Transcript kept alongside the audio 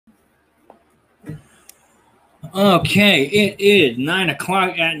Okay, it is 9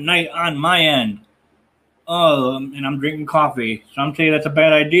 o'clock at night on my end. And I'm drinking coffee. Some say that's a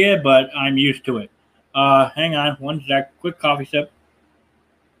bad idea, but I'm used to it. Hang on one sec. Quick coffee sip.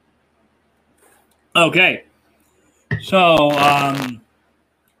 Okay. So,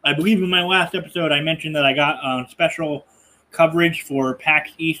 I believe in my last episode I mentioned that I got special coverage for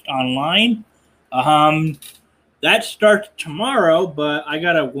PAX East Online. That starts tomorrow, but I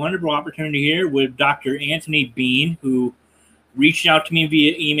got a wonderful opportunity here with Dr. Anthony Bean, who reached out to me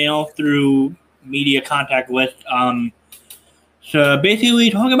via email through media contact list. So basically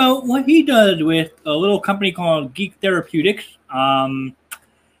talk about what he does with a little company called Geek Therapeutics. So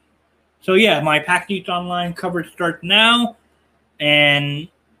yeah, my PAX East Online coverage starts now, and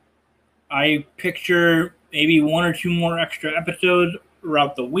I picture maybe one or two more extra episodes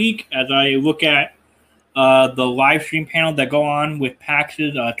throughout the week as I look at the live stream panel that go on with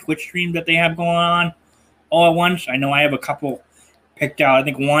PAX's Twitch stream that they have going on all at once. I know I have a couple picked out. I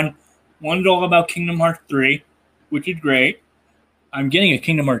think one's all about Kingdom Hearts 3, which is great. I'm getting a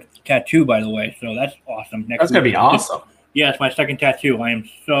Kingdom Hearts tattoo, by the way, so that's awesome. That's gonna be awesome. Yeah, it's my second tattoo. I'm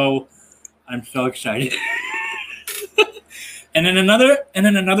so excited. And then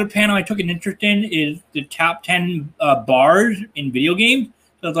another panel I took an interest in is the top 10 bars in video games.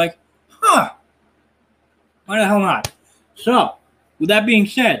 So I was like, why the hell not? So, with that being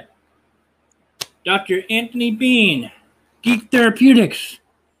said, Dr. Anthony Bean, Geek Therapeutics.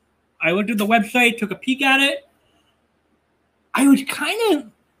 I went to the website, took a peek at it. I was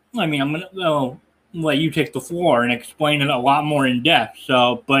I'm going to let you take the floor and explain it a lot more in depth.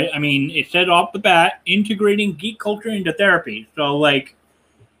 So, but I mean, it said off the bat, integrating geek culture into therapy. So, like,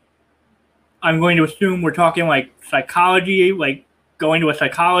 I'm going to assume we're talking like psychology, like going to a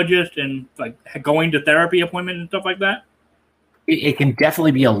psychologist and like going to therapy appointments and stuff like that. It can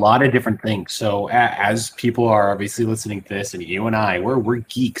definitely be a lot of different things. So as people are obviously listening to this, and you and I, we're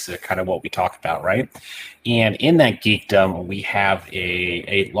geeks at kind of what we talk about, right? And in that geekdom, we have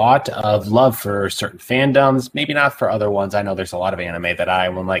a lot of love for certain fandoms, maybe not for other ones. I know there's a lot of anime that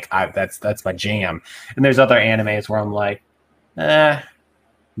I'm like, that's my jam. And there's other animes where I'm like, meh,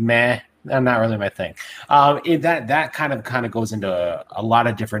 I'm not really my thing. That kind of goes into a lot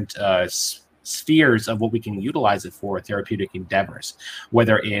of different spheres of what we can utilize it for therapeutic endeavors,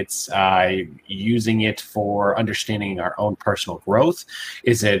 whether it's using it for understanding our own personal growth.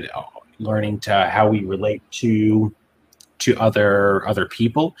 Is it learning to how we relate to other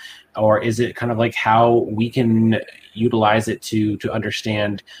people, or is it kind of like how we can utilize it to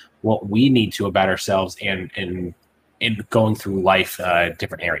understand what we need to about ourselves and in going through life,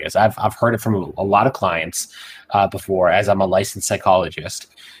 different areas. I've heard it from a lot of clients before, as I'm a licensed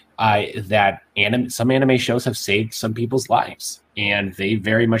psychologist, that some anime shows have saved some people's lives, and they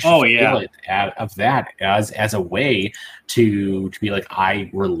very much feel it of that as a way to be like,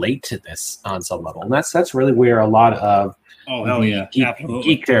 I relate to this on some level, and that's really where a lot of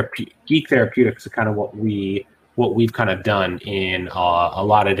geek therapeutics are kind of what we've kind of done in a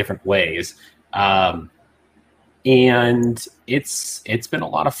lot of different ways. And it's been a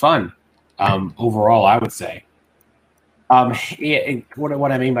lot of fun overall, I would say.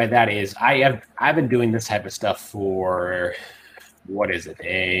 What I mean by that is I've been doing this type of stuff for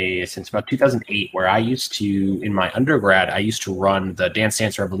since about 2008, where I used to, in my undergrad, I used to run the Dance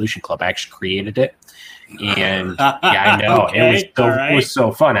Dance Revolution Club. I actually created it, and yeah, I know it was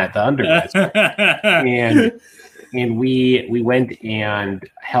so fun at the undergrad, and we went and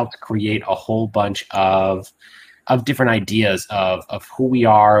helped create a whole bunch of different ideas of who we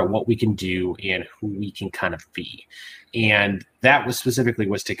are, what we can do, and who we can kind of be. And that was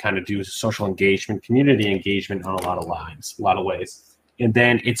to kind of do social engagement, community engagement on a lot of ways. And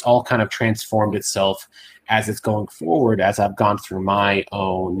then it's all kind of transformed itself as it's going forward, as I've gone through my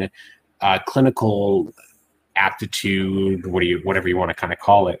own clinical aptitude, whatever you want to kind of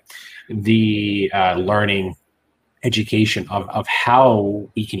call it, the learning education of how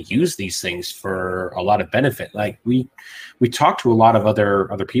we can use these things for a lot of benefit. Like we talk to a lot of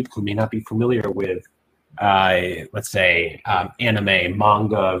other people who may not be familiar with let's say anime,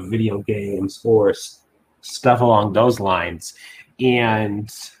 manga, video games, or stuff along those lines. And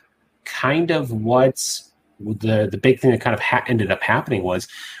kind of what's the big thing that kind of ended up happening was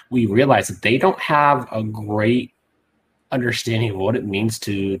we realized that they don't have a great understanding of what it means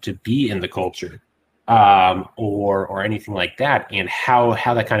to be in the culture, or anything like that, and how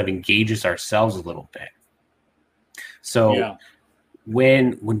that kind of engages ourselves a little bit. So yeah.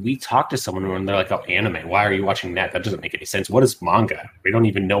 When we talk to someone and they're like, oh, anime, why are you watching that? That doesn't make any sense. What is manga? We don't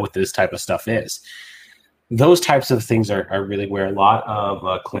even know what this type of stuff is. those types of things are really where a lot of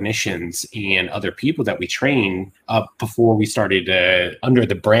clinicians and other people that we train before we started under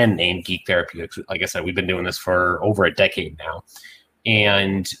the brand name Geek Therapeutics. Like I said, we've been doing this for over a decade now.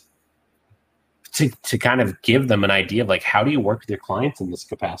 And to kind of give them an idea of like, how do you work with your clients in this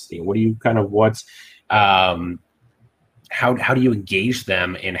capacity? What do you how do you engage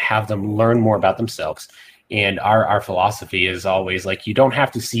them and have them learn more about themselves? And our philosophy is always like, you don't have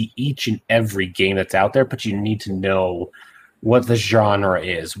to see each and every game that's out there, but you need to know what the genre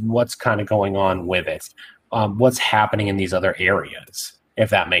is, what's kind of going on with it, what's happening in these other areas, if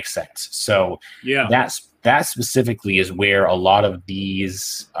that makes sense. So yeah, that specifically is where a lot of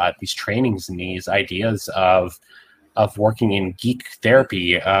these trainings and these ideas of working in geek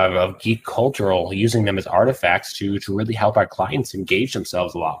therapy, of geek cultural, using them as artifacts to really help our clients engage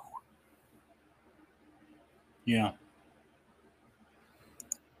themselves a lot more. Yeah.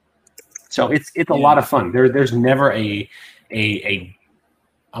 So it's a lot of fun. There's never a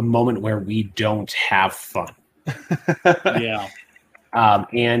moment where we don't have fun. Yeah.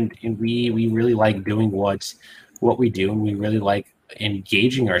 And we really like doing what we do, and we really like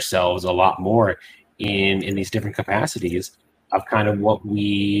engaging ourselves a lot more in these different capacities of kind of what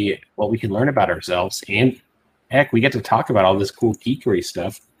we can learn about ourselves. And heck, we get to talk about all this cool geekery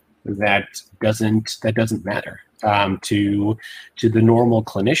stuff that doesn't matter to the normal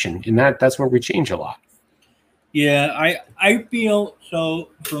clinician, and that's where we change a lot. Yeah, I feel so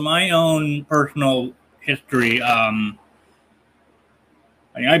for my own personal history. I've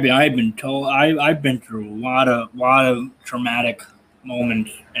been told I've been through a lot of traumatic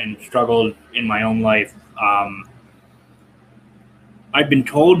moments and struggles in my own life. I've been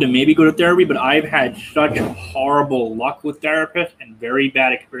told to maybe go to therapy, but I've had such horrible luck with therapists and very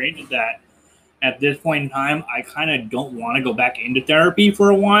bad experiences that at this point in time, I kind of don't want to go back into therapy for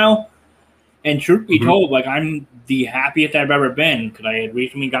a while. And truth be told, like, I'm the happiest I've ever been because I had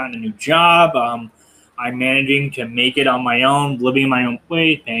recently gotten a new job. I'm managing to make it on my own, living in my own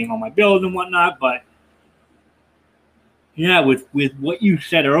place, paying all my bills and whatnot. But yeah, with what you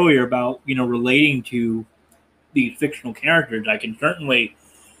said earlier about, relating to these fictional characters, I can certainly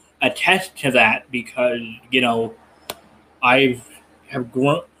attest to that because, I have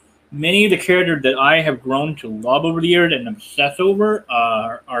grown. Many of the characters that I have grown to love over the years and obsess over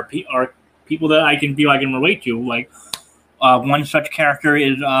are people that I can feel I can relate to. Like one such character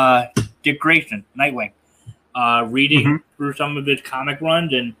is Dick Grayson, Nightwing. Reading through some of his comic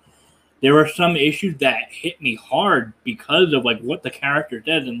runs, and there are some issues that hit me hard because of like what the character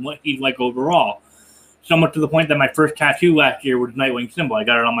does and what he's like overall. So much to the point that my first tattoo last year was Nightwing symbol. I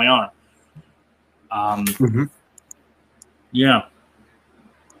got it on my arm. Yeah.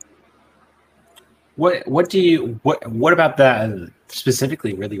 What about that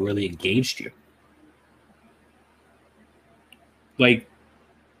specifically really engaged you? Like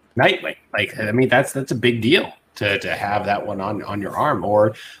Nightwing. Like, I mean, that's a big deal to have that one on your arm,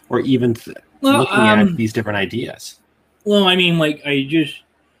 or even looking at these different ideas. Well, I mean, like,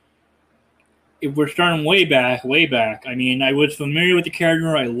 if we're starting way back, I mean, I was familiar with the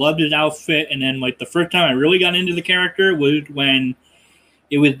character. I loved his outfit. And then, like, the first time I really got into the character was when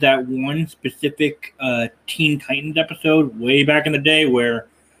it was that one specific Teen Titans episode way back in the day where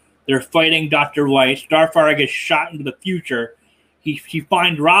they're fighting Dr. White. Starfire gets shot into the future. He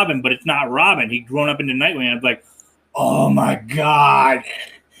finds Robin, but it's not Robin. He's grown up into Nightwing. I was like, oh, my God.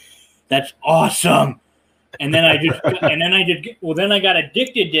 That's awesome. And then I got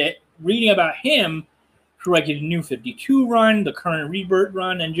addicted to reading about him through like his New 52 run, the current Rebirth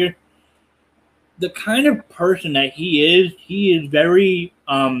run, and just the kind of person that he is very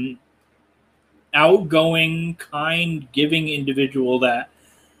outgoing, kind, giving individual that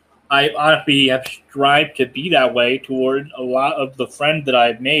I honestly have strived to be that way towards a lot of the friends that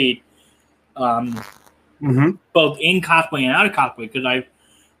I've made, both in cosplay and out of cosplay, because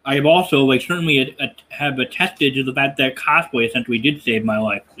I've also like certainly have attested to the fact that cosplay essentially did save my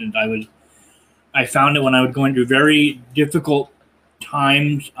life. Since I found it when I was going through very difficult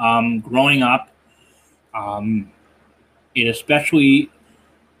times growing up.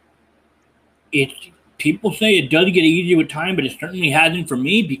 People say it does get easier with time, but it certainly hasn't for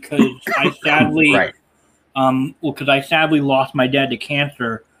me because I sadly, because I sadly lost my dad to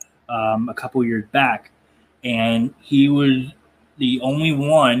cancer a couple years back, and he was the only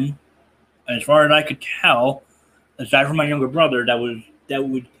one, as far as I could tell, aside from my younger brother, that would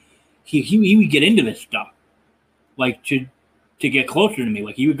get into this stuff, like to get closer to me.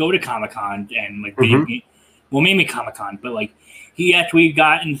 Like he would go to Comic-Con and like mainly Comic-Con, but like he actually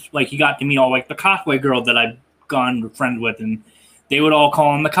got to meet all like the cosplay girls that I've gone friends with, and they would all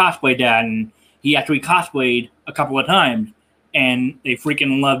call him the cosplay dad, and he actually cosplayed a couple of times, and they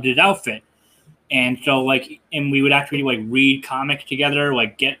freaking loved his outfit. And so, like, and we would actually, like, read comics together,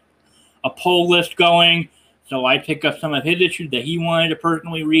 like, get a poll list going. So I'd pick up some of his issues that he wanted to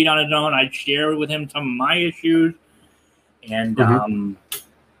personally read on his own. I'd share with him some of my issues. And,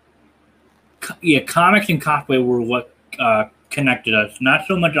 yeah, comics and cosplay were what connected us. Not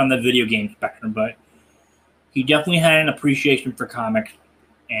so much on the video game spectrum, but he definitely had an appreciation for comics.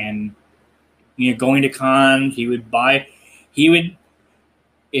 And, you know, going to cons,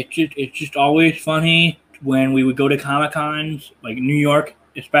 it's just always funny when we would go to Comic Cons, like New York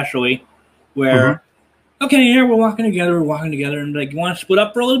especially, where, okay, yeah, we're walking together, and like, you want to split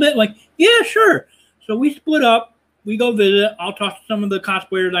up for a little bit? Like, yeah, sure. So we split up, we go visit. I'll talk to some of the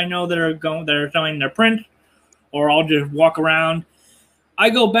cosplayers I know that are selling their prints, or I'll just walk around. I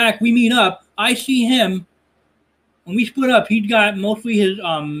go back, we meet up, I see him. When we split up, he's got mostly his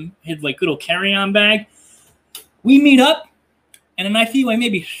like little carry-on bag. We meet up, and then I see like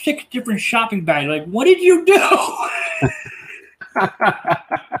maybe 6 different shopping bags. Like, what did you do?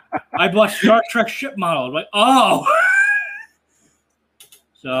 I bought Star Trek ship models. Like, oh.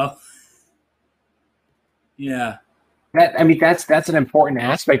 So, yeah. That's an important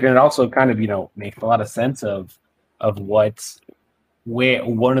aspect, and it also kind of, you know, makes a lot of sense of where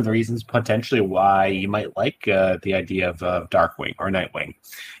one of the reasons potentially why you might like the idea of Darkwing or Nightwing.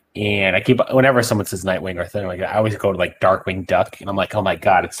 And I keep, whenever someone says Nightwing or thing like that, I always go to like Darkwing Duck, and I'm like, oh my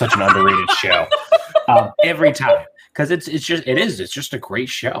god, it's such an underrated show every time, because it's just a great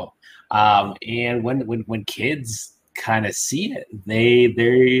show. And when kids kind of see it,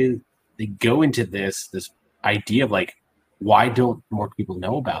 they go into this idea of like, why don't more people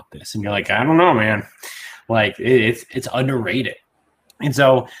know about this? And you're like, I don't know, man. Like, it's underrated. And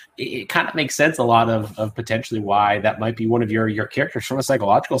so it kind of makes sense a lot of potentially why that might be one of your characters from a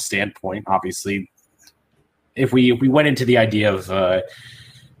psychological standpoint. Obviously, if we went into the idea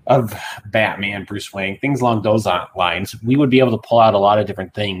of Batman, Bruce Wayne, things along those lines, we would be able to pull out a lot of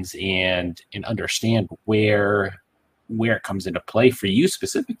different things and understand where it comes into play for you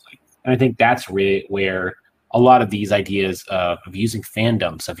specifically. And I think that's really where a lot of these ideas of using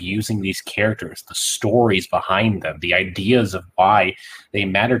fandoms, of using these characters, the stories behind them, the ideas of why they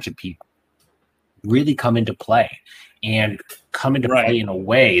matter to people really come into play, and come into play in a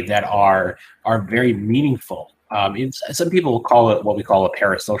way that are very meaningful. Some people call it what we call a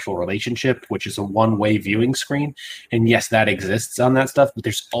parasocial relationship, which is a one-way viewing screen. And yes, that exists on that stuff, but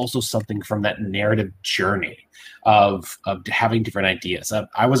there's also something from that narrative journey of having different ideas.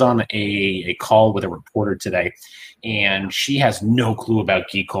 I was on a call with a reporter today, and she has no clue about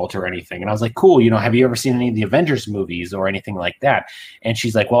geek culture or anything. And I was like, cool, you know, have you ever seen any of the Avengers movies or anything like that? And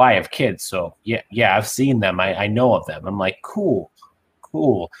she's like, well, I have kids, so yeah, I've seen them. I know of them. I'm like, cool.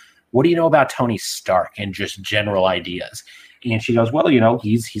 What do you know about Tony Stark and just general ideas? And she goes, well, you know,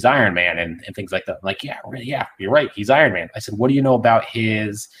 he's Iron Man and things like that. I'm like, yeah, you're right. He's Iron Man. I said, what do you know about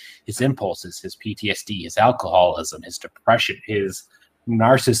his impulses, his PTSD, his alcoholism, his depression, his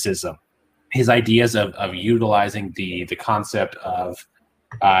narcissism, his ideas of utilizing the concept of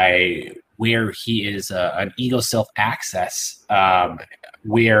where he is an ego self access,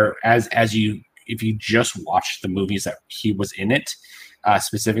 where if you just watch the movies that he was in it,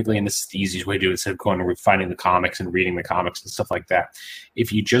 specifically, and this is the easiest way to do it instead of going and finding the comics and reading the comics and stuff like that.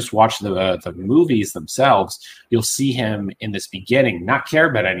 If you just watch the movies themselves, you'll see him in this beginning not care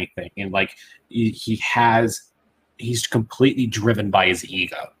about anything, and like he's completely driven by his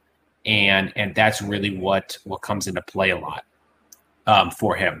ego, and that's really what comes into play a lot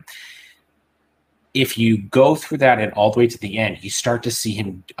for him. If you go through that and all the way to the end, you start to see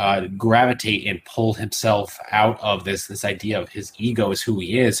him gravitate and pull himself out of this idea of his ego is who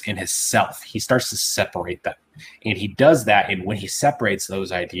he is and his self. He starts to separate them. And he does that, and when he separates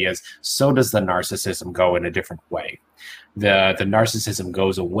those ideas, so does the narcissism go in a different way. The narcissism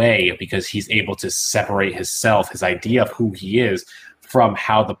goes away because he's able to separate himself, his idea of who he is, from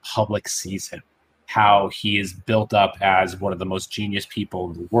how the public sees him. How he is built up as one of the most genius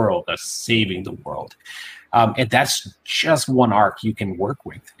people in the world, as saving the world. And that's just one arc you can work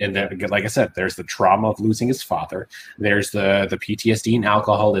with. And then, like I said, there's the trauma of losing his father. There's the PTSD and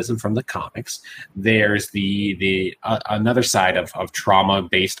alcoholism from the comics. There's the another side of trauma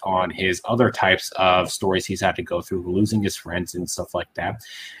based on his other types of stories he's had to go through, losing his friends and stuff like that.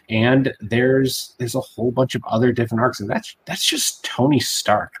 And there's a whole bunch of other different arcs, and that's just Tony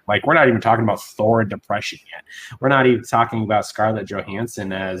Stark. Like, we're not even talking about Thor and depression yet. We're not even talking about Scarlett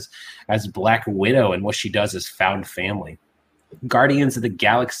Johansson as Black Widow and what she does as found family. Guardians of the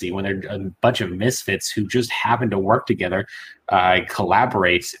Galaxy, when they're a bunch of misfits who just happen to work together,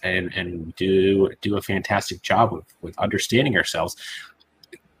 collaborate, and do a fantastic job with understanding ourselves.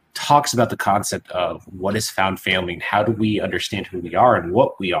 Talks about the concept of what is found family and how do we understand who we are and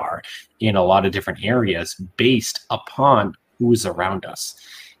what we are in a lot of different areas based upon who is around us.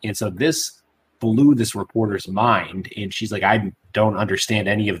 And so this blew this reporter's mind, and she's like, I don't understand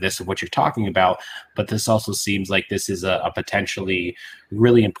any of this of what you're talking about, but this also seems like this is a potentially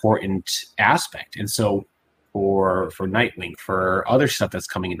really important aspect. And so for Nightwing, for other stuff that's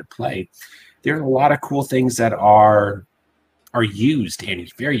coming into play, there are a lot of cool things that are used and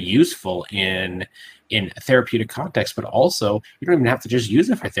very useful in a therapeutic context, but also you don't even have to just use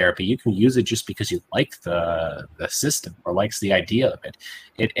it for therapy. You can use it just because you like the system or likes the idea of it.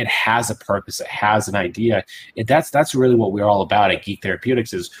 It has a purpose. It has an idea. That's really what we're all about at Geek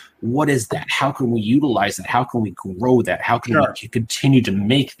Therapeutics is what is that? How can we utilize it? How can we grow that? How can we continue to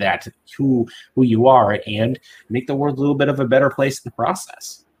make that who you are and make the world a little bit of a better place in the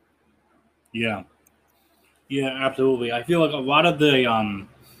process? Yeah. Yeah, absolutely. I feel like a lot of the,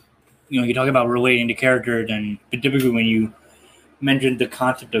 you talk about relating to characters, and typically when you mentioned the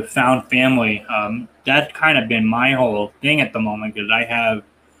concept of found family, that's kind of been my whole thing at the moment, because I have,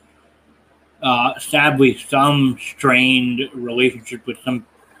 sadly, some strained relationship with some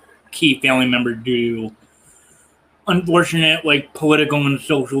key family members due to unfortunate, political and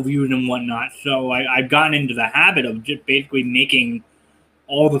social views and whatnot. So I've gotten into the habit of just basically making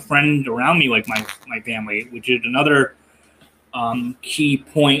all the friends around me like my family, which is another key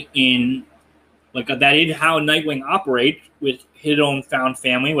point in that is how Nightwing operates with his own found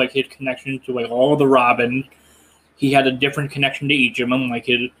family, like his connection to all the Robins. He had a different connection to each of them, like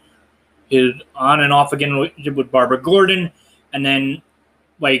his on and off again relationship with Barbara Gordon, and then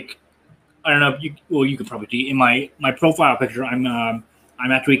I don't know if you could probably see in my profile picture, I'm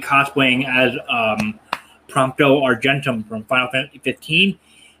actually cosplaying as Prompto Argentum from Final Fantasy 15,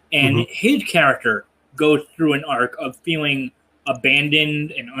 and his character goes through an arc of feeling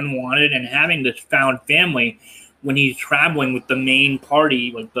abandoned and unwanted and having this found family when he's traveling with the main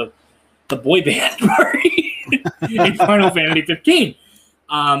party, the boy band party in Final Fantasy 15.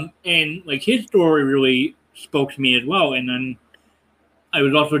 And his story really spoke to me as well. And then I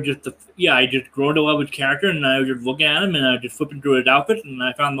was also I just grew to love his character, and I was just looking at him and I was just flipping through his outfits, and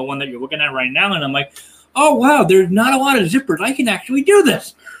I found the one that you're looking at right now, and I'm like, oh wow, there's not a lot of zippers. I can actually do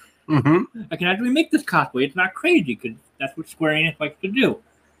this. I can actually make this cosplay. It's not crazy, because that's what Square Enix likes to do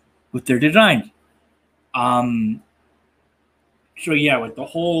with their designs. So yeah, with the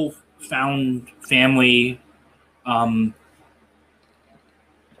whole found family, what's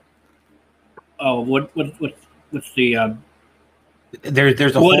the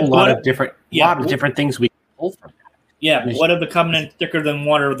there's a whole lot of different things we can pull from that. Yeah, blood of the covenant thicker than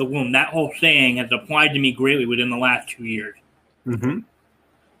water of the womb. That whole saying has applied to me greatly within the last 2 years.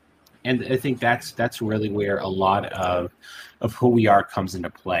 And I think that's really where a lot of who we are comes into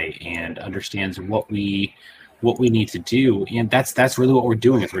play, and understands what we need to do. And that's really what we're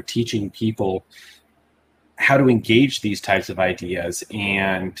doing, is we're teaching people how to engage these types of ideas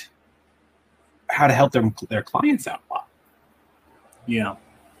and how to help their clients out a lot. Yeah.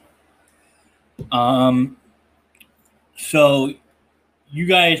 So you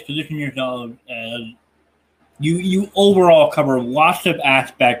guys position yourselves as you overall cover lots of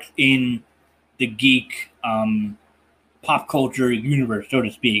aspects in the geek pop culture universe, so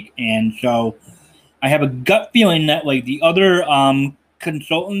to speak. And so I have a gut feeling that the other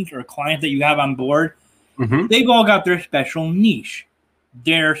consultants or clients that you have on board, they've all got their special niche,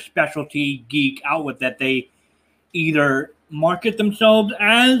 their specialty geek outlet that they either market themselves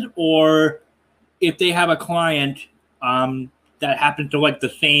as, or if they have a client that happens to like the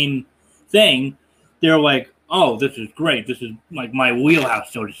same thing, they're like, oh, this is great. This is my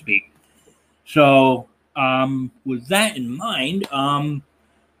wheelhouse, so to speak. So with that in mind,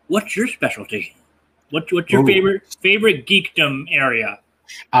 what's your specialty? What's your favorite geekdom area?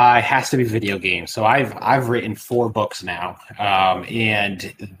 It has to be video games. So I've written 4 books now,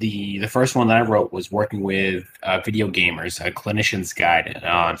 and the first one that I wrote was working with video gamers, a clinician's guide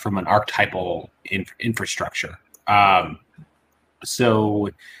from an archetypal infrastructure. So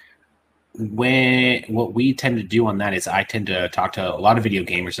what we tend to do on that is I tend to talk to a lot of video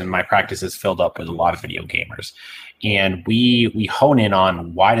gamers, and my practice is filled up with a lot of video gamers. And we hone in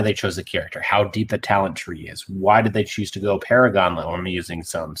on why do they choose a character, how deep the talent tree is, why did they choose to go Paragon level. I'm using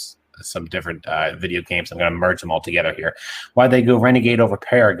some some different video games. I'm going to merge them all together here. Why did they go Renegade over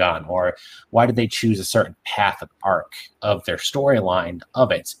Paragon, or why did they choose a certain path of arc of their storyline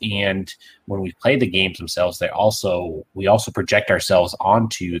of it? And when we play the games themselves, we also project ourselves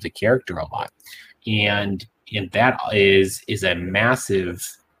onto the character a lot, and that is a massive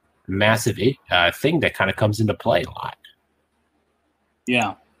thing that kind of comes into play a lot.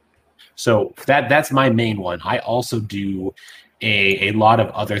 Yeah. So that's my main one. I also do a lot of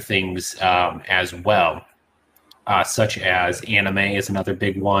other things as well, such as anime is another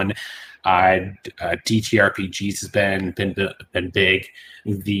big one. TTRPGs has been big.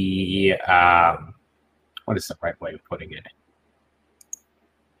 The what is the right way of putting it?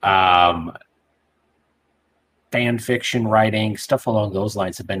 Fan fiction writing, stuff along those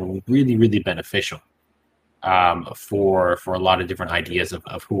lines have been really, really beneficial for a lot of different ideas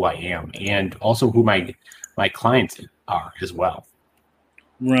of who I am, and also who my clients are as well.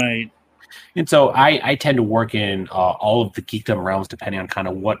 Right. And so I tend to work in all of the geekdom realms depending on kind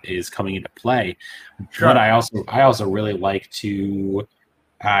of what is coming into play. Sure. But I also really like to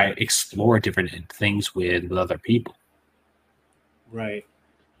explore different things with other people. Right.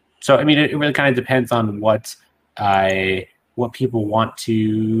 So I mean, it really kind of depends on what people want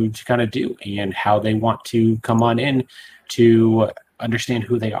to kind of do and how they want to come on in to understand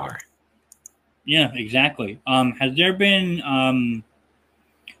who they are. Yeah, exactly. Has there been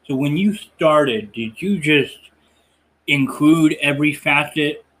so when you started, did you just include every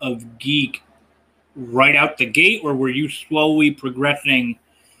facet of geek right out the gate, or were you slowly progressing?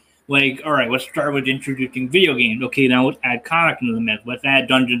 Like, all right, let's start with introducing video games. Okay, now let's add comics into the mix. Let's add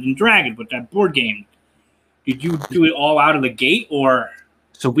Dungeons and Dragons. Let's add board games. Did you do it all out of the gate, or?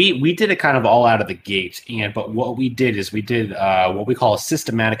 So we did it kind of all out of the gate, but what we did is we did what we call a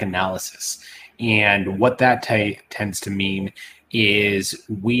systematic analysis, and what that tends to mean is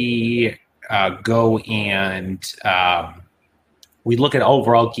we go and we look at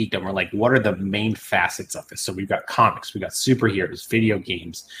overall geekdom. We're like, what are the main facets of this? So we've got comics, we've got superheroes, video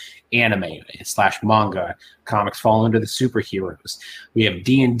games, anime / manga. Comics fall under the superheroes. We have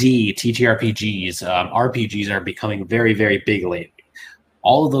D&D, TTRPGs. RPGs are becoming very, very big lately.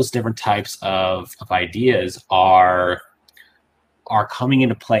 All of those different types of ideas are coming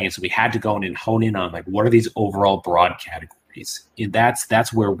into play, and so we had to go in and hone in on like, what are these overall broad categories? And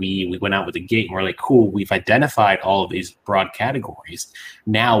that's where we went out with the gate, and we're like, cool, we've identified all of these broad categories.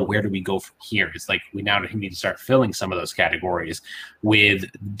 Now where do we go from here? It's like we now need to start filling some of those categories with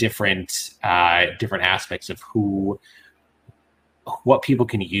different aspects of what people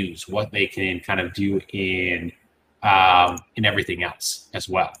can use, what they can kind of do in everything else as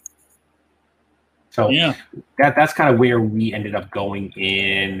well. So yeah, that's kind of where we ended up going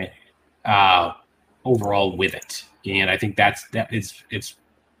in overall with it. And I think it's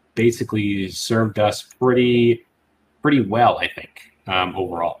basically served us pretty well, I think,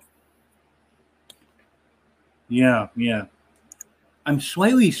 overall. Yeah. I'm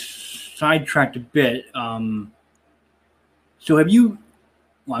slightly sidetracked a bit. So have you?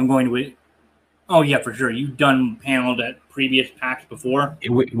 Well, I'm going to. Oh yeah, for sure. You've done panels at previous PAX before.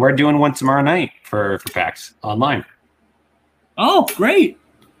 We're doing one tomorrow night for PAX online. Oh, great!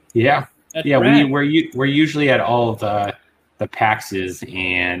 Yeah. That's we're usually at all of the PAXs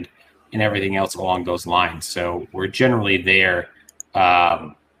and everything else along those lines. So we're generally there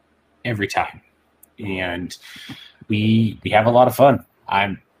every time, and we have a lot of fun.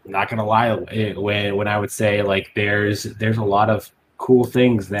 I'm not gonna lie when I would say like there's a lot of cool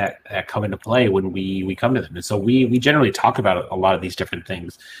things that come into play when we come to them, and so we generally talk about a lot of these different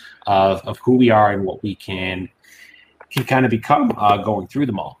things of who we are and what we can kind of become going through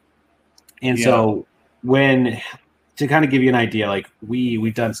them all. And so to kind of give you an idea, like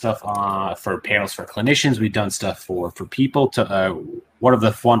we've done stuff for panels for clinicians, we've done stuff for people. To one of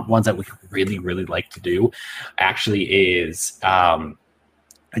the fun ones that we really, really like to do actually is a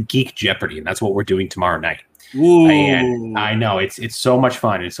Geek Jeopardy, and that's what we're doing tomorrow night. Ooh. And I know it's so much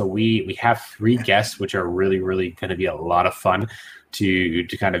fun, and so we have 3 guests, which are really, really going to be a lot of fun to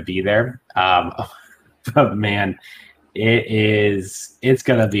kind of be there. But man, it's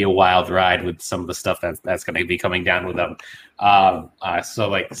gonna be a wild ride with some of the stuff that's gonna be coming down with them. So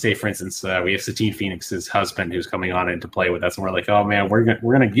like, say for instance, we have Satine Phoenix's husband who's coming on in to play with us, and we're like, oh man, we're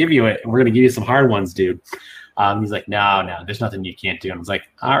gonna give you it, and we're gonna give you some hard ones, dude. He's like, no, there's nothing you can't do. And I was like,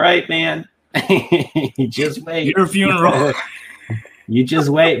 all right, man, you just wait. Your funeral. You just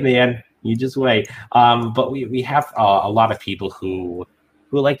wait, man. You just wait. But we have a lot of people who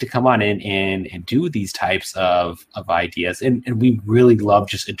like to come on in and do these types of ideas. And we really love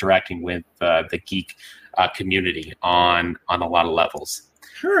just interacting with the geek community on a lot of levels.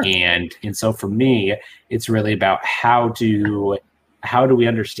 Sure. And so for me, it's really about how do we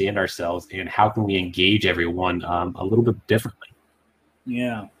understand ourselves and how can we engage everyone a little bit differently.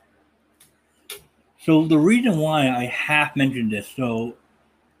 Yeah. So the reason why I half mentioned this, so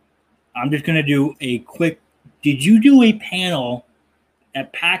I'm just going to do a quick, did you do a panel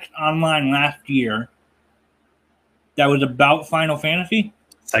at PAX Online last year that was about Final Fantasy?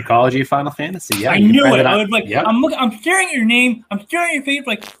 Psychology of Final Fantasy. Yeah, I knew it. I was like, yep. I'm staring at your name. I'm staring at your face.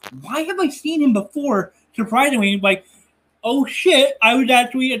 Like, why have I seen him before? Surprisingly, like, oh shit, I was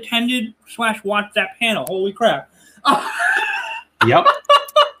actually attended / watched that panel. Holy crap! Yep.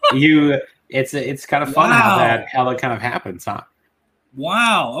 It's kind of fun how that kind of happens, huh?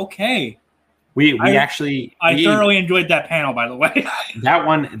 Wow. Okay. I thoroughly enjoyed that panel, by the way. that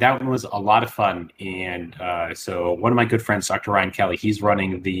one was a lot of fun, and so one of my good friends, Dr. Ryan Kelly, he's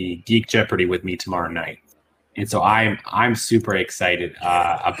running the Geek Jeopardy with me tomorrow night, and so I'm super excited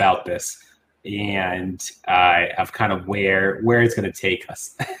about this, and of kind of where it's going to take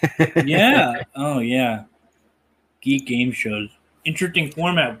us. Yeah. Oh yeah. Geek game shows, interesting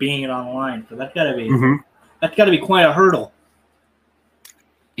format, being it online, so that's got to be quite a hurdle.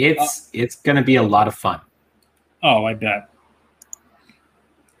 It's going to be a lot of fun. Oh, I bet.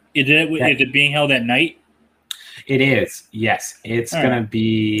 Is it being held at night? It is. Yes, it's going to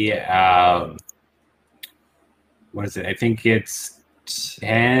be. What is it? I think it's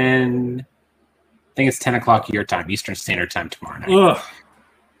 10. I think it's 10 o'clock your time, Eastern Standard Time tomorrow night. Ugh.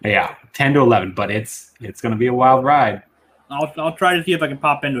 Yeah, 10 to 11, but it's going to be a wild ride. I'll try to see if I can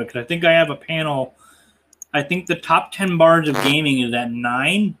pop into it because I think I have a panel. I think the top 10 bars of gaming is at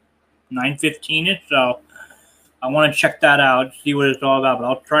 9:15ish. So I want to check that out, see what it's all about. But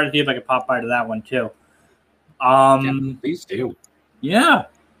I'll try to see if I can pop by to that one too. Yeah, please do. Yeah.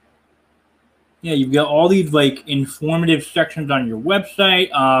 Yeah, you've got all these like informative sections on your website.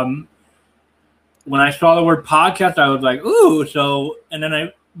 When I saw the word podcast, I was like, ooh. So, and then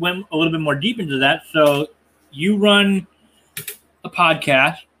I went a little bit more deep into that. So you run a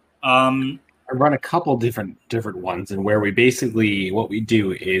podcast. I run a couple different ones, and where we basically what we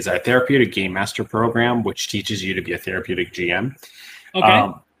do is a therapeutic game master program, which teaches you to be a therapeutic GM. Okay.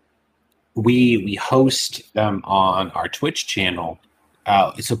 We host them on our Twitch channel,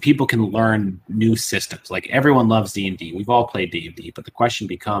 so people can learn new systems. Like everyone loves D&D. We've all played D&D, but the question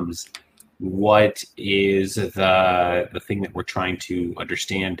becomes, what is the thing that we're trying to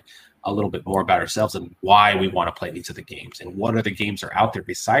understand a little bit more about ourselves and why we want to play these other games, and what other games are out there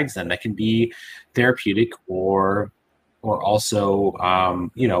besides them that can be therapeutic or also a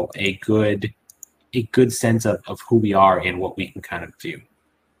good sense of who we are and what we can kind of do. Okay.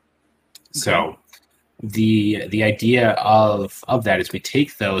 So the idea of that is we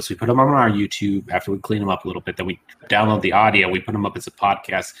take those, we put them on our YouTube after we clean them up a little bit, then we download the audio, we put them up as a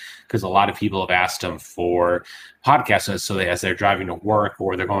podcast because a lot of people have asked them for podcasts so that as they're driving to work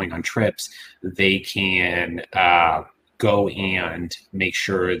or they're going on trips, they can go and make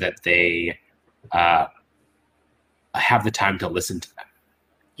sure that they have the time to listen to them.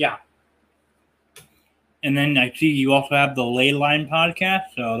 Yeah. And then I see you also have the Leyline podcast,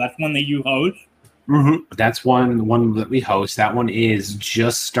 so that's one that you host. Mm-hmm. That's one that we host. That one is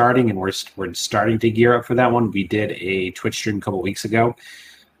just starting, and we're starting to gear up for that one. We did a Twitch stream a couple of weeks ago,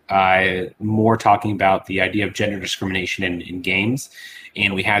 more talking about the idea of gender discrimination in games,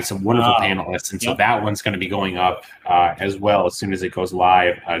 and we had some wonderful panelists. And so that one's going to be going up as well as soon as it goes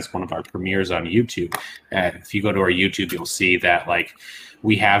live as one of our premieres on YouTube. If you go to our YouTube, you'll see that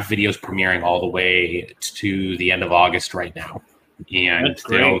we have videos premiering all the way to the end of August right now. And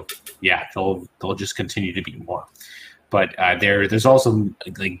they'll just continue to be more. But there's also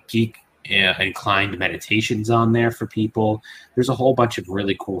geek inclined meditations on there for people. There's a whole bunch of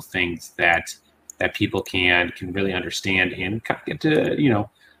really cool things that people can really understand and kind of get to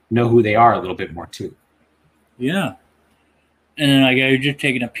know who they are a little bit more too. Yeah. And then I was just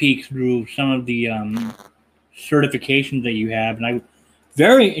taking a peek through some of the certifications that you have, and I'm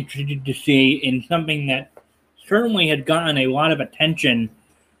very interested to see in something that certainly had gotten a lot of attention,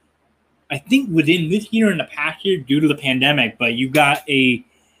 I think, within this year and the past year due to the pandemic, but you got a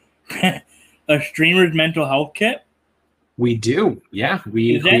streamer's mental health kit? We do, yeah.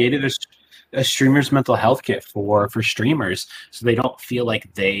 We created a streamer's mental health kit for streamers so they don't feel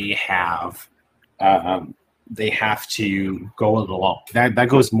like they have to go it alone. That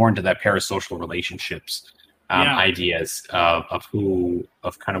goes more into that parasocial relationships ideas of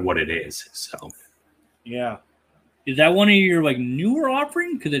kind of what it is. So yeah. Is that one of your newer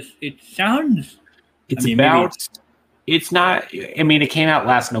offerings? Because it sounds. It's not. I mean, it came out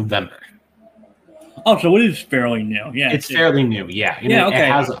last November. Oh, so it is fairly new. Yeah, It's fairly new, yeah. And yeah, it okay.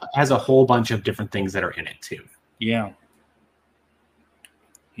 has a whole bunch of different things that are in it too. Yeah.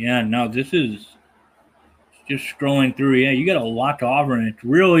 Yeah, no, this is just scrolling through. Yeah, you got a lot to offer, and it's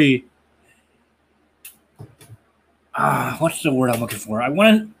really what's the word I'm looking for? I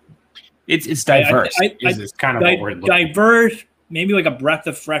want It's diverse. I Is kind of what we're looking for. diverse, maybe like a breath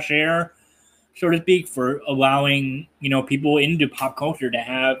of fresh air, so to speak, for allowing people into pop culture to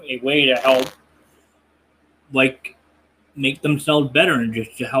have a way to help, like, make themselves better and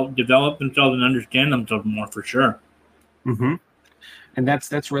just to help develop themselves and understand themselves more, for sure. Mm-hmm. And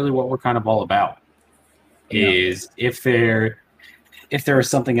that's really what we're kind of all about. Yeah. Is if there is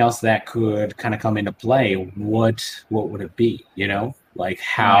something else that could kind of come into play, what would it be? Like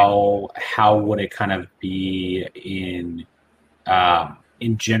how would it kind of be in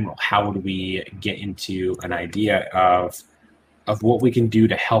general? How would we get into an idea of what we can do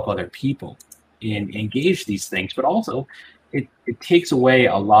to help other people and engage these things? But also, it takes away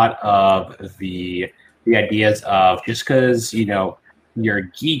a lot of the ideas of just because you're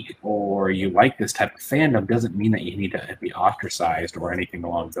a geek or you like this type of fandom doesn't mean that you need to be ostracized or anything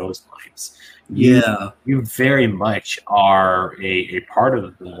along those lines. You very much are a part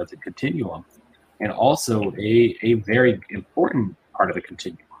of the continuum, and also a very important part of the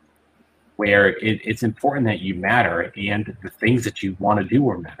continuum, where it's important that you matter and the things that you want to do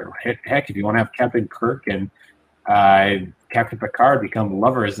will matter. Heck, if you want to have Captain Kirk and Captain Picard become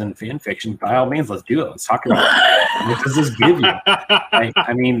lovers in fan fiction, by all means, let's do it. Let's talk about it. What does this give you?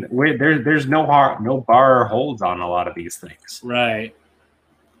 I mean, there's no bar or holds on a lot of these things. Right.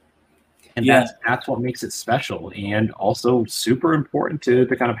 And that's what makes it special, and also super important to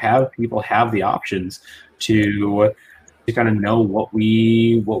kind of have people have the options to kind of know what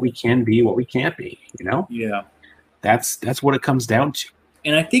we can be, what we can't be. Yeah. That's what it comes down to.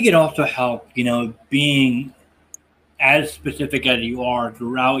 And I think it also helped, being as specific as you are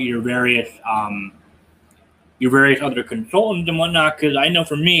throughout your various other consultants and whatnot. Because I know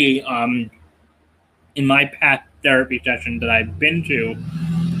for me, in my past therapy sessions that I've been to,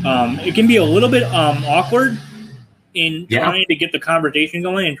 it can be a little bit awkward in trying to get the conversation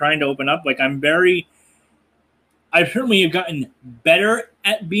going and trying to open up. Like I certainly have gotten better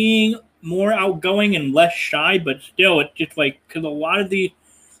at being more outgoing and less shy, but still, it's just like, because a lot of the,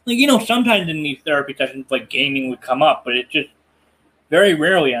 sometimes in these therapy sessions, like gaming would come up, but it's just very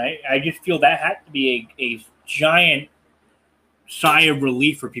rarely. I just feel that has to be a giant sigh of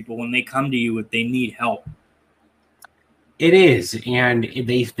relief for people when they come to you if they need help. It is, and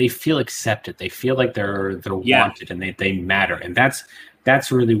they feel accepted. They feel like they're wanted and they matter, and that's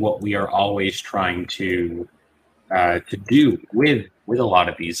really what we are always trying to do with a lot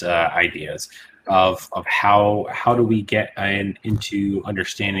of these ideas of how do we get into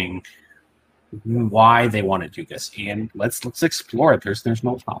understanding why they want to do this, and let's explore it. There's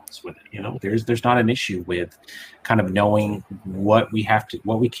no problems with it. There's not an issue with kind of knowing what we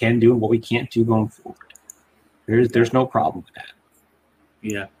can do and what we can't do going forward. There's no problem with that.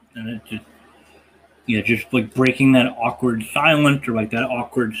 Yeah, and it just like breaking that awkward silence or like that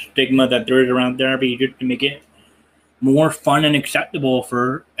awkward stigma that there is around therapy, just to make it more fun and acceptable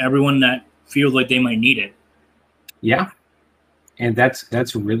for everyone that feels like they might need it. Yeah, and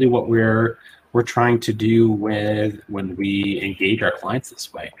that's really what we're trying to do when we engage our clients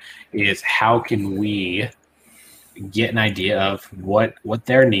this way, is how can we get an idea of what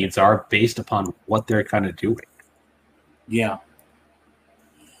their needs are based upon what they're kind of doing. Yeah.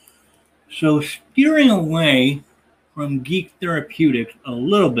 So steering away from geek therapeutics a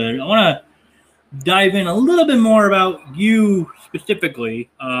little bit, I want to dive in a little bit more about you specifically.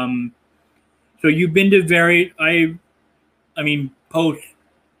 So you've been to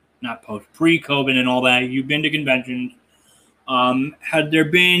pre-COVID and all that, you've been to conventions. Had there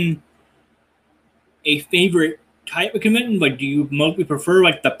been a favorite type of convention? Like, do you mostly prefer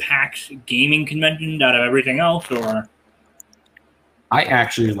like the PAX gaming convention out of everything else, or? I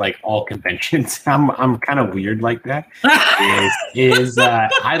actually like all conventions. I'm kind of weird like that.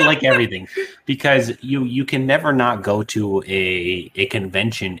 I like everything, because you can never not go to a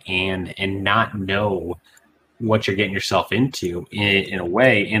convention and not know what you're getting yourself into in a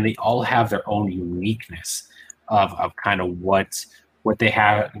way, and they all have their own uniqueness of kind of what they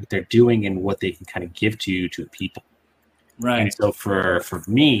have, what they're doing, and what they can kind of give to people. Right. And so for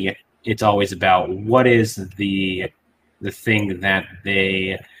me, it's always about what is the thing that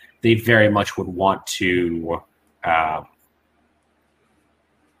they very much would want to.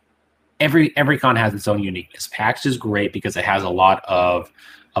 Every con has its own uniqueness. PAX is great because it has a lot of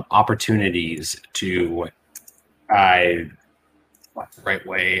opportunities to what's the right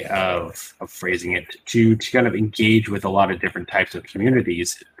way of phrasing it, to kind of engage with a lot of different types of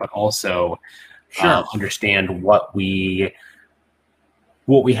communities, but also understand what we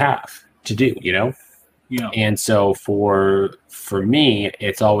have to do, you know? Yeah. And so for me,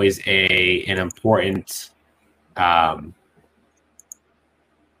 it's always an important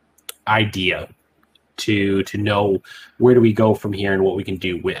idea to know where do we go from here and what we can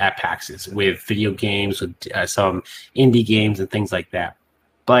do at PAXs with video games, with some indie games and things like that.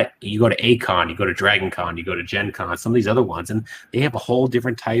 But you go to A-Kon, you go to Dragon Con, you go to Gen Con, some of these other ones, and they have a whole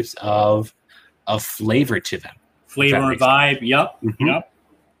different types of flavor to them. Flavor and vibe. Yep. Mm-hmm. Yep.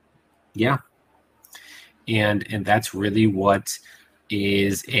 Yeah. And that's really what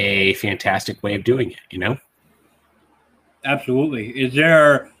is a fantastic way of doing it, you know? Absolutely. Is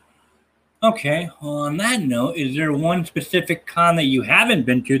there... Okay, well, on that note, is there one specific con that you haven't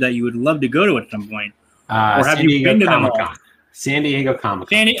been to that you would love to go to at some point? Or have you been to them all? San Diego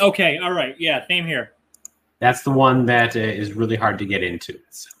Comic-Con. Okay, all right. Yeah, same here. That's the one that is really hard to get into.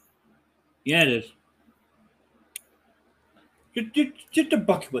 So. Yeah, it is. Just a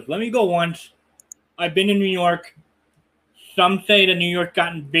bucket list. Let me go once. I've been to New York. Some say that New York's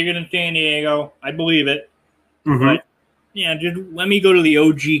gotten bigger than San Diego. I believe it. Mm-hmm. But yeah, just let me go to the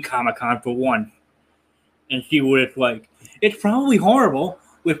OG Comic-Con for one and see what it's like. It's probably horrible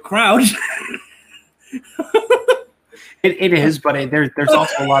with crowds. It is, but there's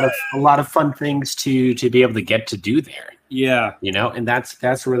also a lot of fun things to be able to get to do there. Yeah, you know, and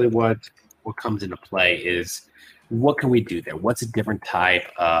that's really what comes into play is what can we do there? What's a different type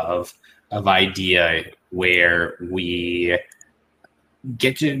of idea where we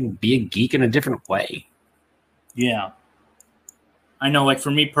get to be a geek in a different way? Yeah. I know, like for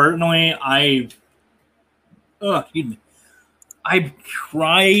me personally, I've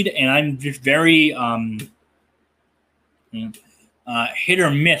tried, and I'm just very hit or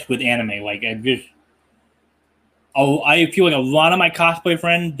miss with anime. Like I feel like a lot of my cosplay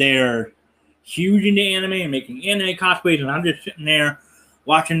friends, they're huge into anime and making anime cosplays, and I'm just sitting there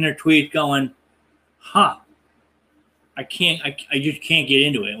watching their tweets, going, "Huh." I just can't get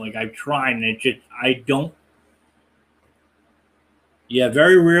into it. Like I've tried, and I don't. Yeah,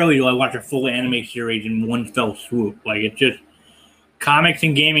 very rarely do I watch a full anime series in one fell swoop. Like it's just comics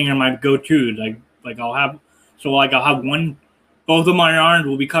and gaming are my go-tos. I'll have one. Both of my arms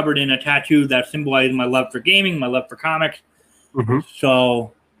will be covered in a tattoo that symbolizes my love for gaming, my love for comics. Mm-hmm.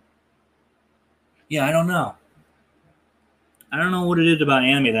 So, yeah, I don't know. I don't know what it is about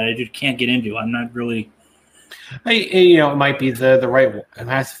anime that I just can't get into. I'm not really. It might be the right. It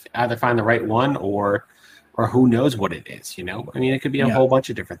has to either find the right one or who knows what it is, you know? I mean, it could be a whole bunch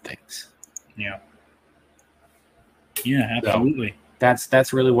of different things. Yeah. Yeah, absolutely. So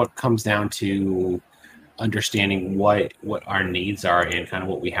that's really what comes down to understanding what our needs are and kind of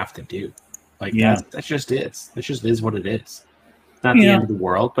what we have to do. Like that just is. It just is what it is. It's not the end of the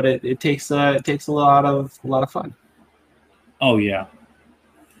world, but it takes a lot of fun. Oh yeah.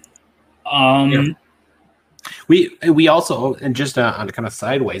 We also, and just on kind of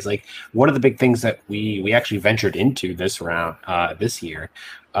sideways, like one of the big things that we actually ventured into this round, this year,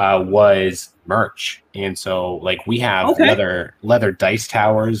 was merch. And so like we have leather dice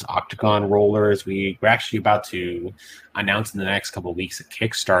towers, octagon rollers. We're actually about to announce in the next couple of weeks a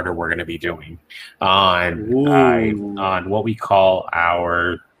Kickstarter we're going to be doing on what we call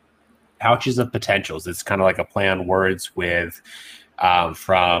our pouches of potentials. It's kind of like a play on words with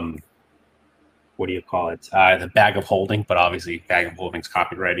from what do you call it? The bag of holding, but obviously bag of holding's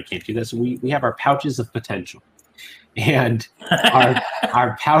copyrighted. You can't do this. So we have our pouches of potential, and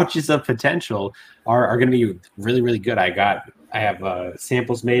our pouches of potential are going to be really, really good. I have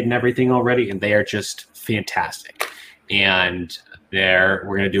samples made and everything already, and they are just fantastic. And we're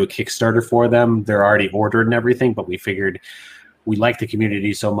going to do a Kickstarter for them. They're already ordered and everything, but we figured we like the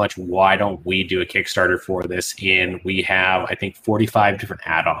community so much. Why don't we do a Kickstarter for this? And we have, I think, 45 different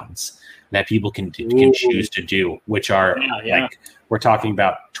add-ons that people can choose to do, which are like, we're talking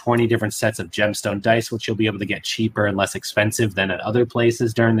about 20 different sets of gemstone dice, which you'll be able to get cheaper and less expensive than at other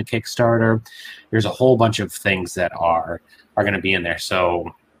places during the Kickstarter. There's a whole bunch of things that are going to be in there.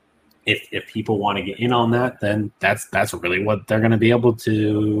 So if people want to get in on that, then that's really what they're going to be able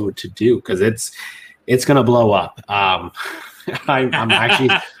to do, because it's going to blow up. I'm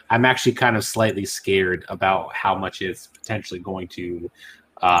actually kind of slightly scared about how much it's potentially going to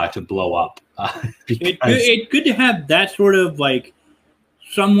blow up. It's good to have that sort of like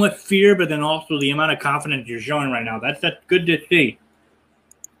somewhat fear, but then also the amount of confidence you're showing right now. That's good to see.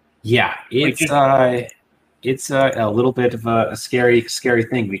 Yeah, it's a little bit of a scary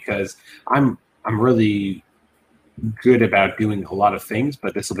thing, because I'm really good about doing a lot of things,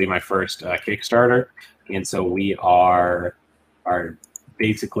 but this will be my first Kickstarter, and so we are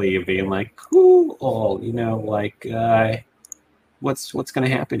basically being like, cool, you know, like what's going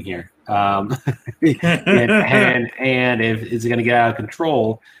to happen here, and if is it going to get out of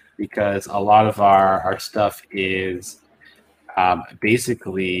control, because a lot of our stuff is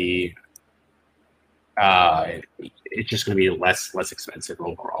basically it's just going to be less expensive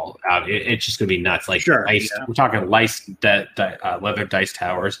overall. It's just going to be nuts. Like Sure, ice, yeah. we're talking leather dice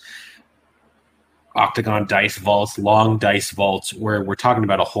towers, octagon dice vaults, long dice vaults. Where we're talking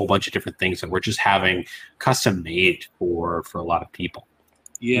about a whole bunch of different things that we're just having custom made for a lot of people.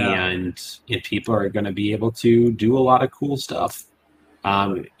 Yeah. And people are going to be able to do a lot of cool stuff,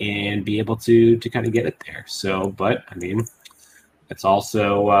 and be able to kind of get it there. So, but I mean, it's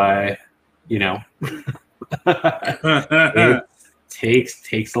also you know, it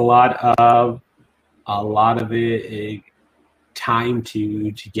takes a lot of it time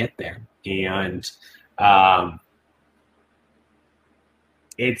to get there, and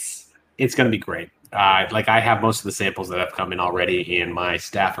it's going to be great. Like I have most of the samples that have come in already, and my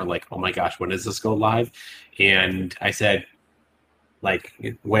staff are like, "Oh my gosh, when does this go live?" And I said, like,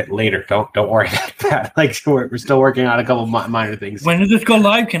 later. Don't worry about that. Like, we're still working on a couple minor things. When does this go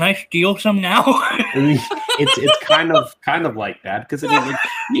live? Can I steal some now? It's kind of like that, because I mean, like,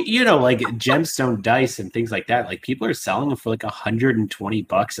 you know, like gemstone dice and things like that. Like people are selling them for like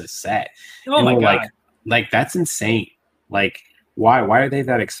 $120 a set. Oh and my we're God. like that's insane. Like why are they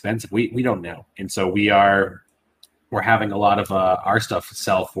that expensive? We don't know. And so we're having a lot of our stuff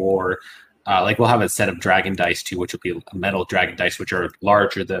sell for. Like we'll have a set of dragon dice too, which will be metal dragon dice, which are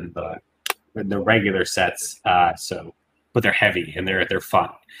larger than the regular sets. But they're heavy and they're fun.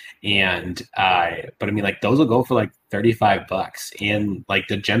 And but I mean, like those will go for like $35. And like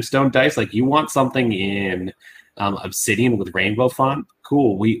the gemstone dice, like you want something in obsidian with rainbow font,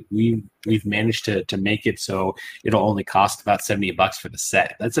 cool. We've managed to make it so it'll only cost about $70 for the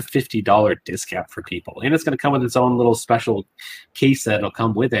set. That's a $50 discount for people, and it's going to come with its own little special case that'll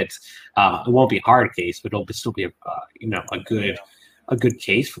come with it. It won't be a hard case, but it'll still be a good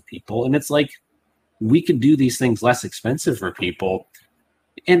case for people. And it's like we can do these things less expensive for people,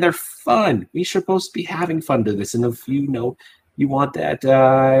 and they're fun. We're supposed to be having fun to this, and if you want that.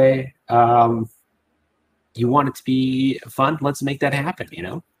 You want it to be fun, let's make that happen, you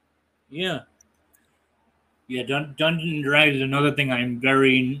know? Yeah. Yeah, Dungeons and Dragons is another thing I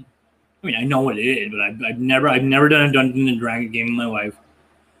mean, I know what it is, but I've never done a Dungeons and Dragons game in my life.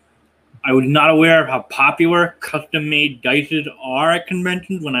 I was not aware of how popular custom-made dices are at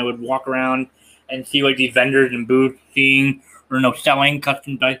conventions when I would walk around and see like these vendors and booths selling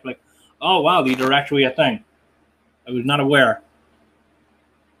custom dice. Like, oh wow, these are actually a thing. I was not aware.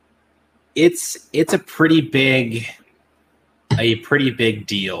 It's a pretty big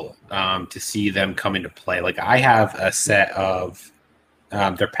deal to see them come into play. Like I have a set of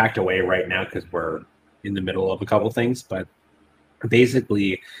they're packed away right now because we're in the middle of a couple things, but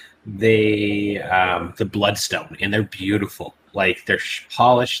basically they the bloodstone, and they're beautiful. Like they're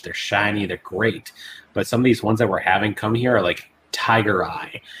polished, they're shiny, they're great. But some of these ones that we're having come here are like tiger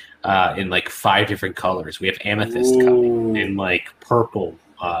eye in like 5 different colors. We have amethyst coming in like purple,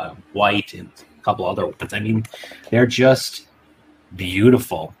 white, and a couple other ones. I mean, they're just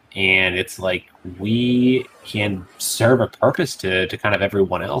beautiful, and it's like we can serve a purpose to kind of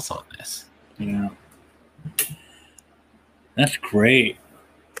everyone else on this. Yeah, that's great.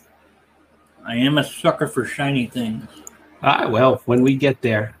 I am a sucker for shiny things. Well, when we get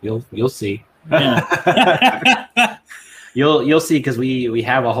there, you'll see. Yeah. You'll see, because we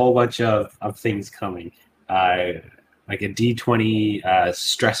have a whole bunch of things coming. Like a D20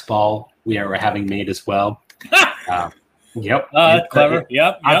 stress ball we're having made as well. Yep. That's clever.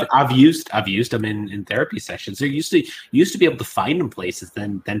 Yep. I've used them in therapy sessions. There used to be able to find them places.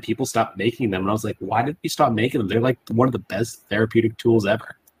 Then people stopped making them, and I was like, why did we stop making them? They're like one of the best therapeutic tools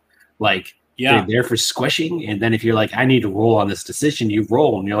ever. Like, they're there for squishing, and then if you're like, I need to roll on this decision, you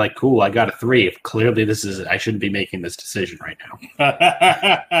roll, and you're like, cool, I got a 3. If clearly I shouldn't be making this decision right now.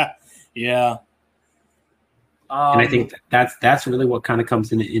 Yeah. And I think that's really what kind of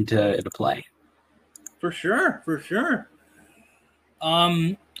comes into play. For sure. So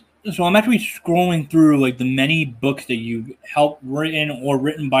I'm actually scrolling through like the many books that you've helped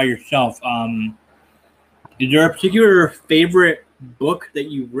written by yourself. Is there a particular favorite book that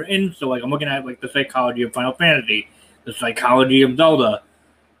you've written? So like I'm looking at like the psychology of Final Fantasy, the psychology of Zelda,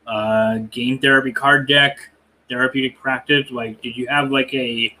 game therapy card deck, therapeutic practice. Like, did you have like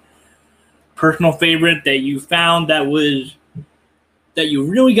a personal favorite that you found that you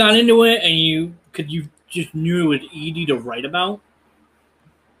really got into it, and you just knew it was easy to write about?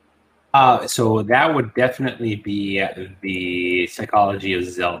 So that would definitely be the Psychology of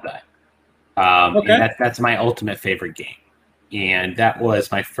Zelda. And Okay. that's my ultimate favorite game. And that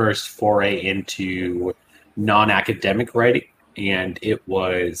was my first foray into non-academic writing, and it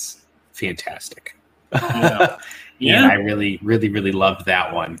was fantastic. Yeah. And Yeah. I really, really, really loved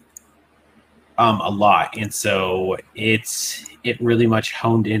that one a lot. And so it really much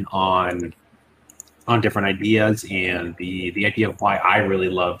honed in on different ideas and the idea of why I really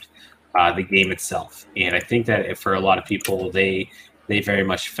loved the game itself. And I think that for a lot of people, they very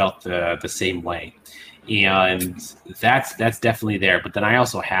much felt the same way. And that's definitely there. But then I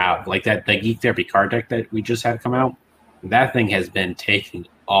also have like that the Geek Therapy card deck that we just had come out. That thing has been taking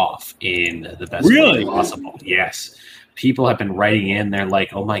off in the best Really? way possible. Yes. People have been writing in. They're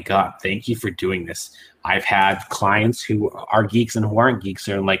like, "Oh my god, thank you for doing this." I've had clients who are geeks and who aren't geeks.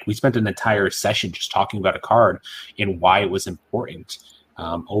 They're like, we spent an entire session just talking about a card and why it was important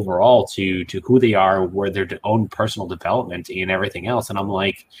overall to who they are, where their own personal development and everything else. And I'm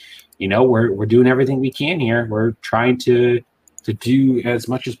like, we're doing everything we can here. We're trying to do as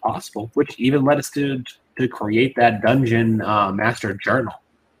much as possible, which even led us to create that Dungeon Master Journal.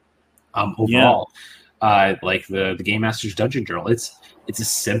 Yeah. Overall, like the Game Master's Dungeon Journal, it's a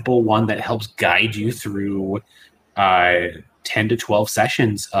simple one that helps guide you through 10 to 12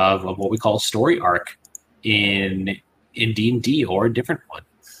 sessions of what we call a story arc in D&D or a different one.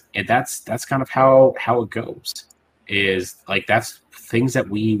 And that's kind of how it goes. Is like that's things that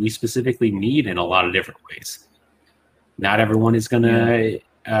we specifically need in a lot of different ways. Not everyone is gonna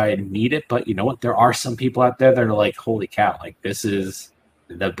need it, but you know what? There are some people out there that are like, "Holy cow! Like this is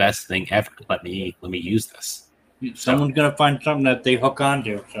the best thing ever. Let me use this." Someone's gonna find something that they hook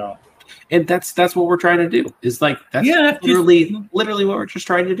onto. So, and that's what we're trying to do. Is like that's literally what we're just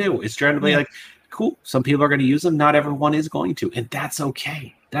trying to do. Is trying to be like, cool. Some people are going to use them. Not everyone is going to, and that's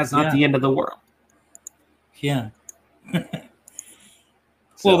okay. That's not the end of the world. Yeah.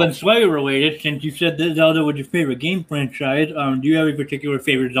 Well, then slightly related, since you said that Zelda was your favorite game franchise, do you have a particular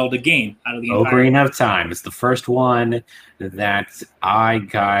favorite Zelda game out of the entire? Ocarina of Time is the first one that I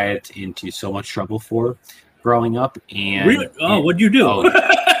got into so much trouble for growing up. And really? Oh, what'd you do?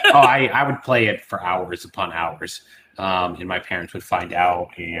 I would play it for hours upon hours. And my parents would find out,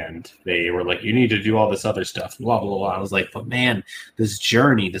 and they were like, "You need to do all this other stuff." Blah blah blah. I was like, "But man, this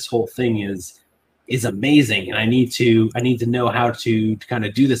journey, this whole thing is amazing, and I need to know how to kind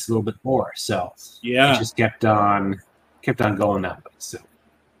of do this a little bit more." So I just kept on going that way. So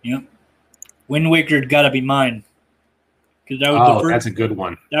Wind Waker's got to be mine, because that was the first. That's a good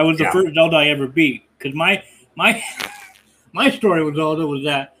one. That was the first Zelda I ever beat. Because my story with Zelda was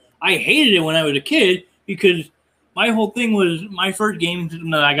that I hated it when I was a kid, because my whole thing was my first game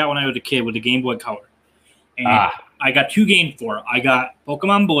that I got when I was a kid was the Game Boy Color. And I got two games for it. I got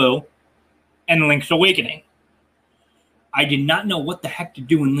Pokemon Blue and Link's Awakening. I did not know what the heck to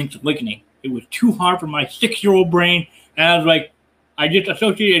do in Link's Awakening. It was too hard for my 6-year-old brain. And I was like, I just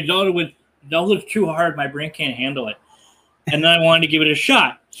associated Zelda with Zelda's too hard. My brain can't handle it. And then I wanted to give it a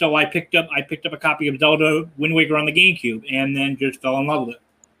shot. So I picked up a copy of Zelda Wind Waker on the GameCube and then just fell in love with it.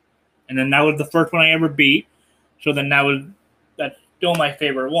 And then that was the first one I ever beat. So then that's still my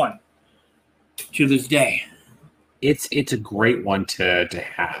favorite one to this day. It's a great one to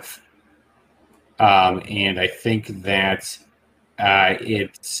have. And I think that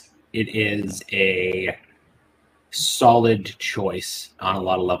it is a solid choice on a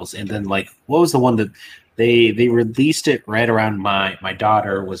lot of levels. And then, like, what was the one that they released it right around my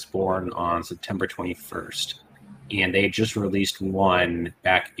daughter was born on September 21st, and they just released one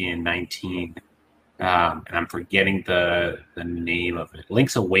back in 19. And I'm forgetting the name of it.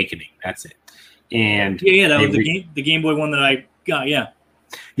 Link's Awakening. That's it. And that was the Game Boy one that I got.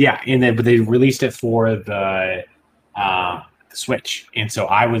 But they released it for the Switch, and so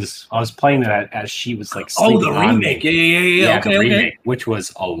I was playing that as she was like sleeping the remake. The remake, which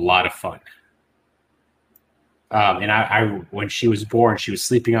was a lot of fun. And I when she was born, she was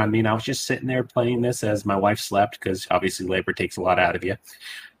sleeping on me, and I was just sitting there playing this as my wife slept, because obviously labor takes a lot out of you,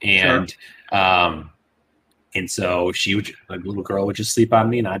 and and so she would, the little girl would just sleep on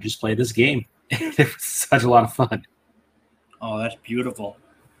me, and I'd just play this game. It was such a lot of fun. Oh, that's beautiful.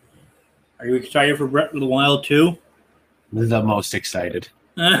 Are you excited for Breath of the Wild 2? The most excited.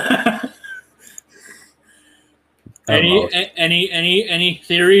 Any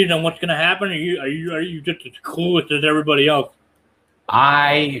theories on what's going to happen? Are you just as clueless as everybody else?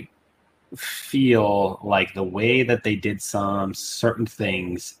 I feel like the way that they did some certain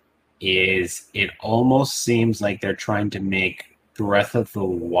things is it almost seems like they're trying to make Breath of the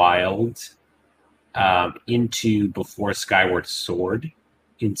Wild into before Skyward Sword.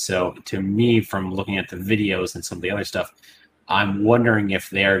 And so, to me, from looking at the videos and some of the other stuff, I'm wondering if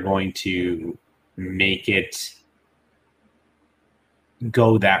they're going to make it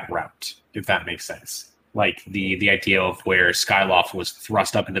go that route, if that makes sense. Like the idea of where Skyloft was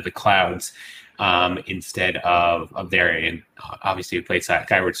thrust up into the clouds instead of there. And obviously, you played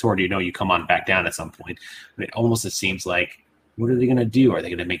Skyward Sword, you come on back down at some point. But it almost seems like, what are they going to do? Are they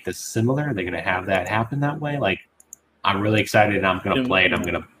going to make this similar? Are they going to have that happen that way? Like, I'm really excited, and I'm going to play it. I'm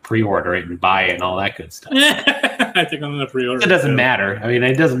going to pre-order it and buy it and all that good stuff. I think I'm going to pre-order it. It doesn't matter. I mean,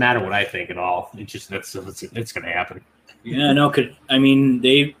 it doesn't matter what I think at all. It's just it's going to happen. Yeah, no, because I mean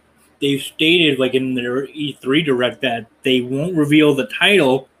they've stated like in their E3 Direct that they won't reveal the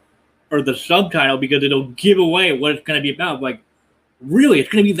title or the subtitle because it'll give away what it's going to be about. Like, really, it's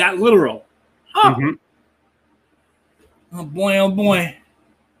going to be that literal? Huh? Oh boy, oh boy!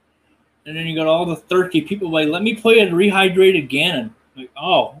 And then you got all the thirsty people like, let me play a rehydrated Ganon. Like,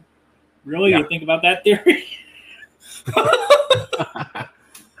 oh, really? Yeah. You think about that theory?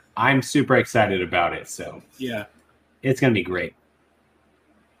 I'm super excited about it. So yeah. It's going to be great.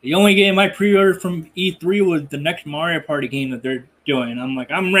 The only game I pre-ordered from E3 was the next Mario Party game that they're doing. I'm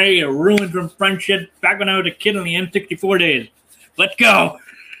like, I'm ready to ruin some friendship back when I was a kid on the N64 days. Let's go.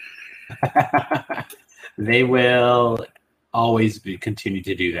 They will always continue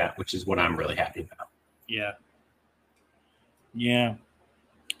to do that, which is what I'm really happy about. Yeah. Yeah.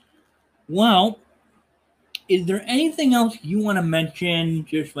 Well, is there anything else you want to mention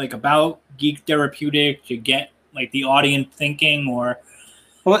just like about Geek Therapeutics to get like the audience thinking, or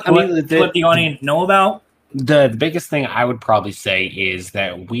let the audience know about? The biggest thing I would probably say is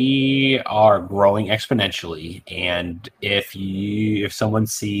that we are growing exponentially, and if someone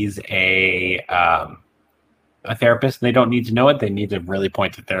sees a therapist and they don't need to know it, they need to really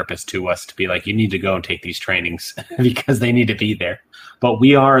point the therapist to us to be like, you need to go and take these trainings because they need to be there. But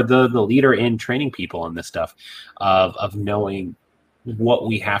we are the leader in training people in this stuff of knowing what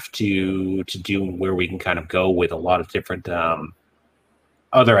we have to do and where we can kind of go with a lot of different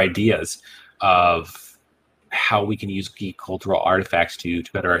other ideas of how we can use geek cultural artifacts to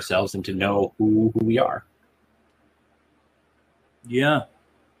better ourselves and to know who we are. Yeah.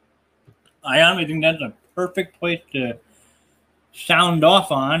 I honestly think that's a perfect place to sound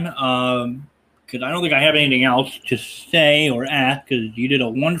off on, because I don't think I have anything else to say or ask, because you did a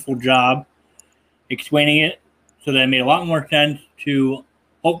wonderful job explaining it so that it made a lot more sense to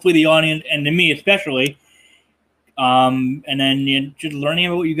hopefully the audience and to me especially. And then just learning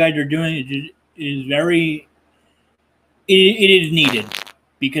about what you guys are doing is very, it is needed,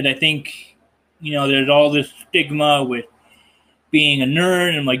 because I think, there's all this stigma with being a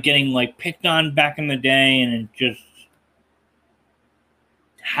nerd and like getting like picked on back in the day, and just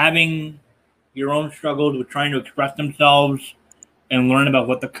having your own struggles with trying to express themselves and learn about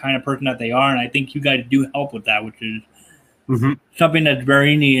what the kind of person that they are. And I think you guys do help with that, which is something that's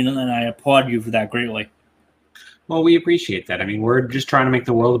very neat, and I applaud you for that greatly. Well, we appreciate that. I mean, we're just trying to make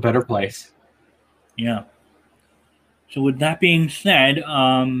the world a better place. Yeah. So with that being said,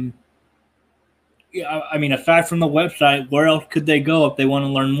 aside from the website, where else could they go if they want to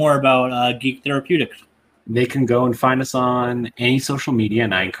learn more about Geek Therapeutics? They can go and find us on any social media,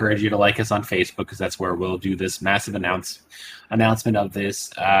 and I encourage you to like us on Facebook, because that's where we'll do this massive announcement of this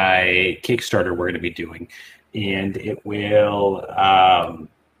Kickstarter we're going to be doing. And it will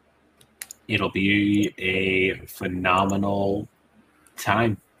it'll be a phenomenal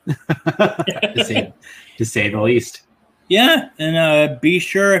time, to say the least. Yeah, and be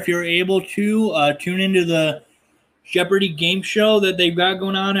sure, if you're able to, tune into the Jeopardy game show that they've got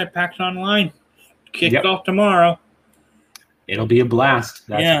going on at PAX Online. Kicks off tomorrow. It'll be a blast,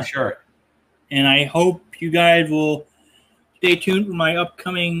 that's for sure. And I hope you guys will stay tuned for my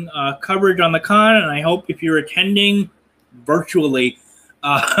upcoming coverage on the con, and I hope if you're attending virtually,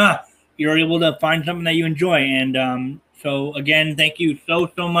 you're able to find something that you enjoy. And so, again, thank you so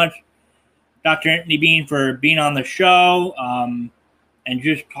much, Dr. Anthony Bean, for being on the show and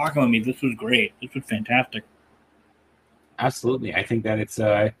just talking with me. This was great. This was fantastic. Absolutely. I think that it's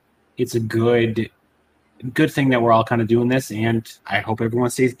a good thing that we're all kind of doing this, and I hope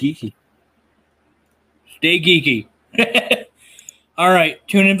everyone stays geeky. Stay geeky. All right.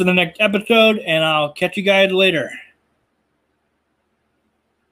 Tune in for the next episode, and I'll catch you guys later.